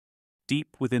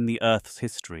deep within the Earth's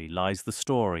history lies the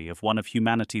story of one of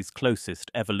humanity's closest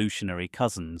evolutionary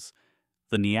cousins,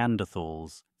 the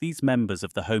Neanderthals. These members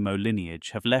of the Homo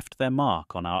lineage have left their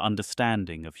mark on our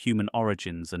understanding of human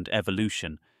origins and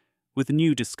evolution, with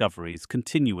new discoveries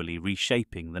continually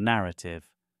reshaping the narrative.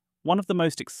 One of the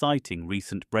most exciting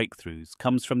recent breakthroughs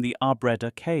comes from the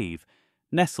Abreda Cave,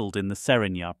 nestled in the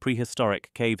Serena Prehistoric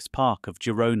Caves Park of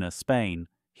Girona, Spain.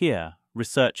 Here,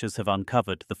 researchers have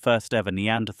uncovered the first-ever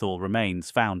Neanderthal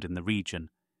remains found in the region.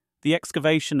 The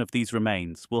excavation of these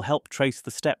remains will help trace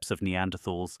the steps of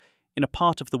Neanderthals in a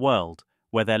part of the world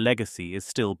where their legacy is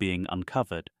still being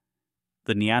uncovered.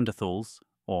 The Neanderthals,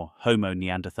 or Homo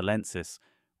neanderthalensis,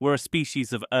 were a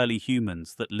species of early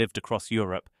humans that lived across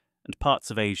Europe and parts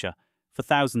of Asia for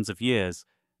thousands of years,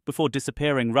 before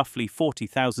disappearing roughly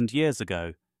 40,000 years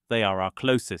ago. They are our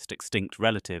closest extinct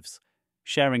relatives,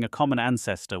 sharing a common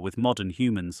ancestor with modern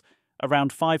humans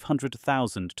around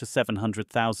 500,000 to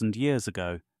 700,000 years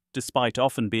ago. Despite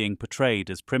often being portrayed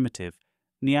as primitive,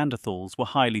 Neanderthals were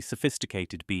highly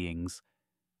sophisticated beings.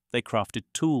 They crafted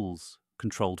tools,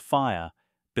 controlled fire,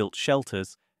 built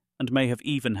shelters, and may have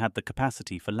even had the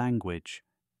capacity for language.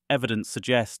 Evidence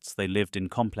suggests they lived in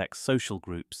complex social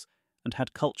groups and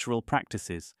had cultural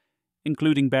practices,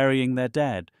 including burying their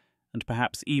dead and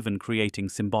perhaps even creating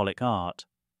symbolic art.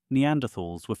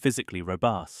 Neanderthals were physically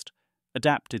robust,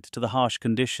 adapted to the harsh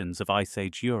conditions of Ice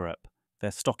Age Europe.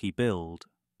 Their stocky build,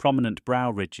 prominent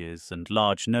brow ridges, and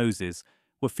large noses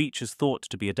were features thought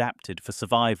to be adapted for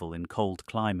survival in cold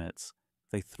climates.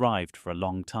 They thrived for a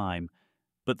long time,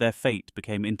 but their fate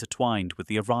became intertwined with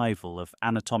the arrival of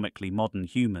anatomically modern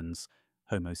humans,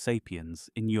 Homo sapiens,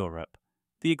 in Europe.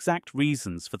 The exact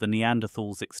reasons for the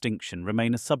Neanderthals' extinction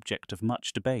remain a subject of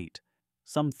much debate.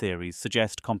 Some theories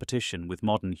suggest competition with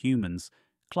modern humans,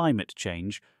 climate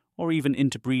change, or even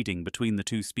interbreeding between the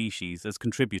two species as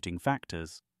contributing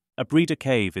factors. Abreda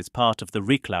Cave is part of the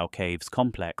Reclau Caves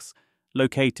complex,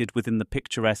 located within the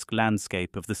picturesque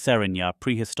landscape of the Serena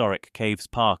Prehistoric Caves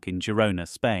Park in Girona,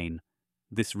 Spain.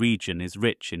 This region is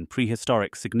rich in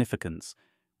prehistoric significance,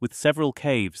 with several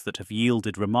caves that have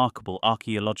yielded remarkable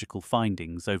archaeological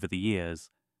findings over the years.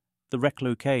 The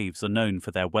Reclau Caves are known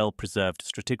for their well-preserved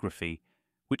stratigraphy,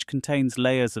 which contains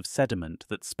layers of sediment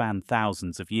that span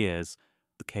thousands of years.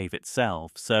 The cave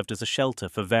itself served as a shelter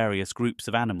for various groups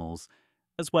of animals,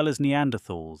 as well as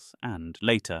Neanderthals and,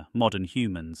 later, modern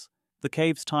humans. The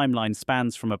cave's timeline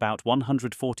spans from about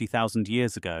 140,000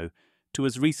 years ago to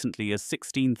as recently as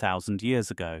 16,000 years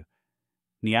ago.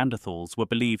 Neanderthals were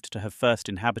believed to have first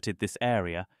inhabited this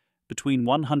area between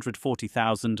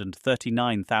 140,000 and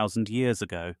 39,000 years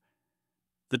ago.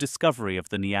 The discovery of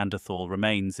the Neanderthal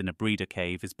remains in Abreda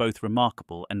Cave is both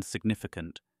remarkable and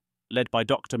significant. Led by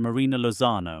Dr. Marina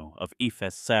Lozano of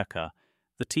IPHES-CERCA,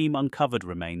 the team uncovered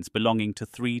remains belonging to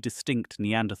 3 distinct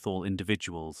Neanderthal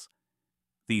individuals.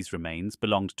 These remains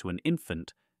belonged to an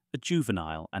infant, a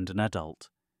juvenile, and an adult.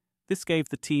 This gave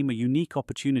the team a unique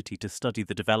opportunity to study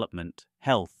the development,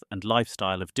 health, and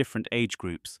lifestyle of different age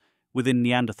groups within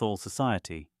Neanderthal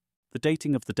society. The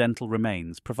dating of the dental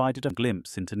remains provided a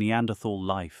glimpse into Neanderthal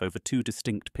life over 2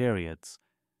 distinct periods.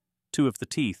 2 of the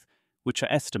teeth, which are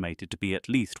estimated to be at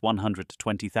least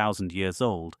 120,000 years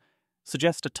old,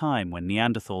 suggest a time when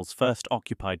Neanderthals first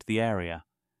occupied the area.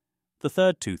 The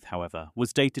 3rd tooth, however,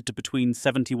 was dated to between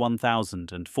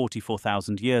 71,000 and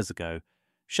 44,000 years ago,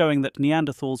 showing that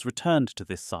Neanderthals returned to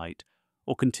this site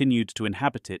or continued to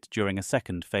inhabit it during a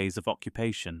second phase of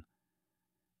occupation.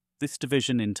 This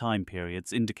division in time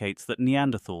periods indicates that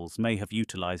Neanderthals may have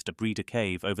utilized Abreda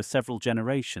Cave over several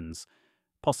generations,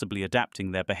 possibly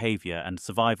adapting their behavior and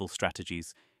survival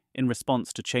strategies in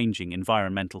response to changing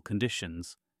environmental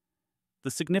conditions.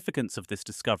 The significance of this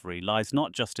discovery lies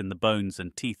not just in the bones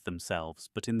and teeth themselves,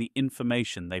 but in the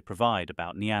information they provide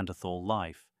about Neanderthal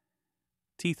life.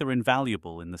 Teeth are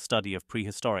invaluable in the study of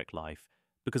prehistoric life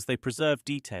because they preserve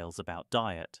details about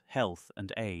diet, health,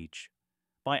 and age.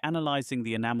 By analyzing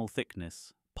the enamel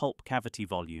thickness, pulp cavity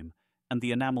volume, and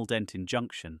the enamel dentin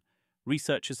junction,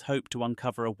 researchers hope to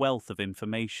uncover a wealth of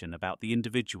information about the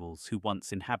individuals who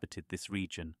once inhabited this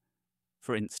region.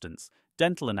 For instance,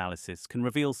 dental analysis can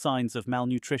reveal signs of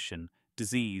malnutrition,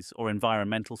 disease, or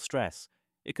environmental stress.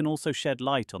 It can also shed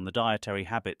light on the dietary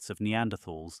habits of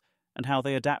Neanderthals and how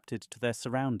they adapted to their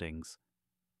surroundings.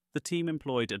 The team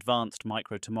employed advanced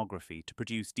microtomography to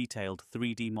produce detailed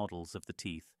 3D models of the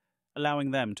teeth,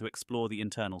 allowing them to explore the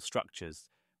internal structures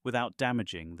without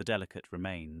damaging the delicate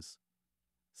remains.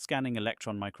 Scanning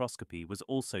electron microscopy was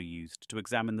also used to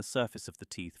examine the surface of the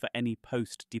teeth for any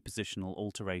post-depositional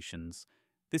alterations.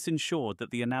 This ensured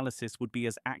that the analysis would be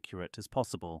as accurate as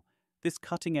possible, This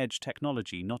cutting-edge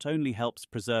technology not only helps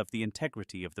preserve the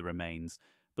integrity of the remains,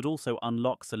 but also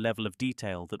unlocks a level of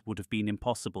detail that would have been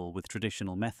impossible with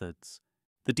traditional methods.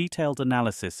 The detailed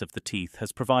analysis of the teeth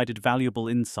has provided valuable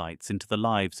insights into the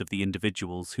lives of the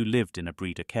individuals who lived in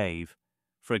Abreda Cave.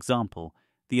 For example,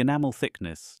 the enamel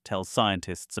thickness tells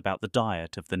scientists about the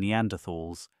diet of the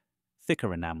Neanderthals.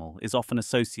 Thicker enamel is often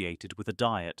associated with a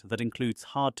diet that includes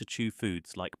hard-to-chew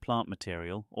foods like plant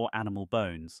material or animal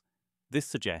bones. This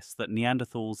suggests that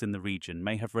Neanderthals in the region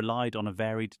may have relied on a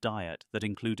varied diet that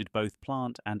included both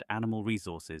plant and animal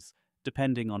resources,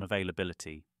 depending on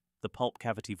availability. The pulp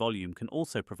cavity volume can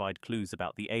also provide clues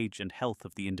about the age and health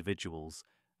of the individuals,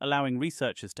 allowing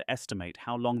researchers to estimate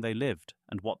how long they lived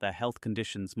and what their health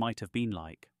conditions might have been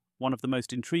like. One of the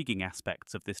most intriguing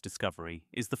aspects of this discovery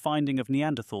is the finding of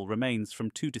Neanderthal remains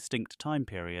from two distinct time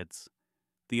periods.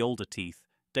 The older teeth,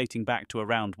 dating back to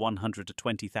around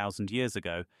 120,000 years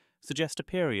ago, suggest a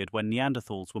period when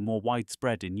Neanderthals were more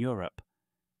widespread in Europe.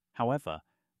 However,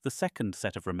 the second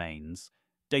set of remains,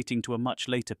 dating to a much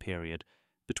later period,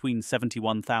 between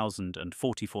 71,000 and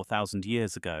 44,000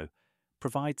 years ago,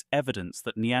 provides evidence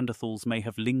that Neanderthals may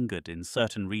have lingered in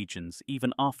certain regions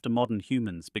even after modern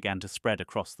humans began to spread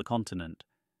across the continent.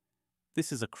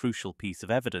 This is a crucial piece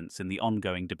of evidence in the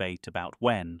ongoing debate about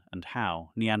when and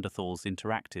how Neanderthals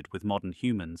interacted with modern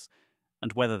humans,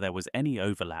 and whether there was any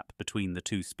overlap between the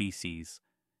two species.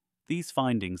 These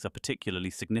findings are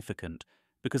particularly significant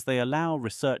because they allow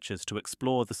researchers to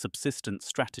explore the subsistence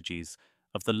strategies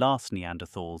of the last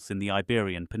Neanderthals in the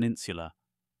Iberian Peninsula.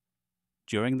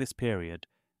 During this period,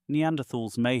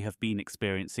 Neanderthals may have been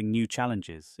experiencing new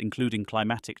challenges, including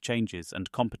climatic changes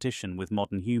and competition with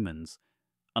modern humans.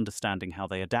 Understanding how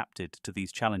they adapted to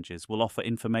these challenges will offer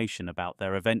information about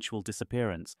their eventual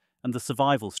disappearance and the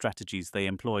survival strategies they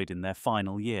employed in their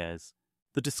final years.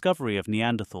 The discovery of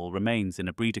Neanderthal remains in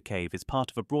Abreda Cave is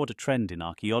part of a broader trend in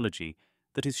archaeology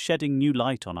that is shedding new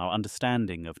light on our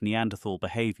understanding of Neanderthal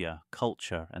behavior,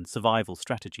 culture, and survival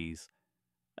strategies.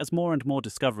 As more and more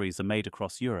discoveries are made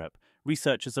across Europe,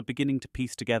 researchers are beginning to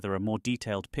piece together a more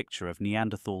detailed picture of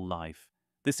Neanderthal life.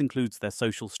 This includes their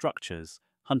social structures,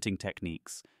 hunting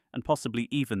techniques, and possibly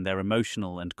even their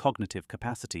emotional and cognitive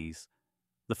capacities.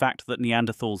 The fact that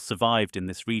Neanderthals survived in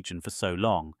this region for so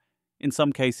long, in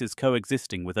some cases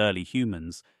coexisting with early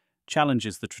humans,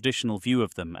 challenges the traditional view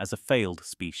of them as a failed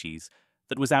species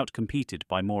that was outcompeted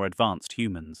by more advanced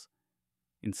humans.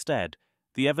 Instead,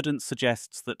 the evidence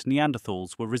suggests that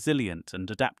Neanderthals were resilient and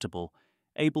adaptable,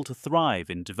 able to thrive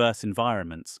in diverse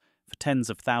environments for tens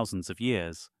of thousands of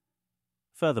years.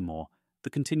 Furthermore, the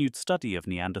continued study of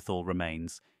Neanderthal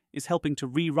remains is helping to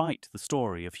rewrite the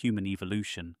story of human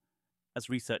evolution. As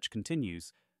research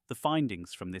continues, the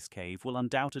findings from this cave will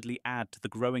undoubtedly add to the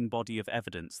growing body of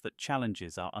evidence that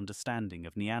challenges our understanding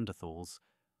of Neanderthals,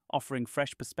 offering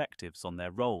fresh perspectives on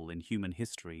their role in human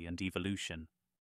history and evolution.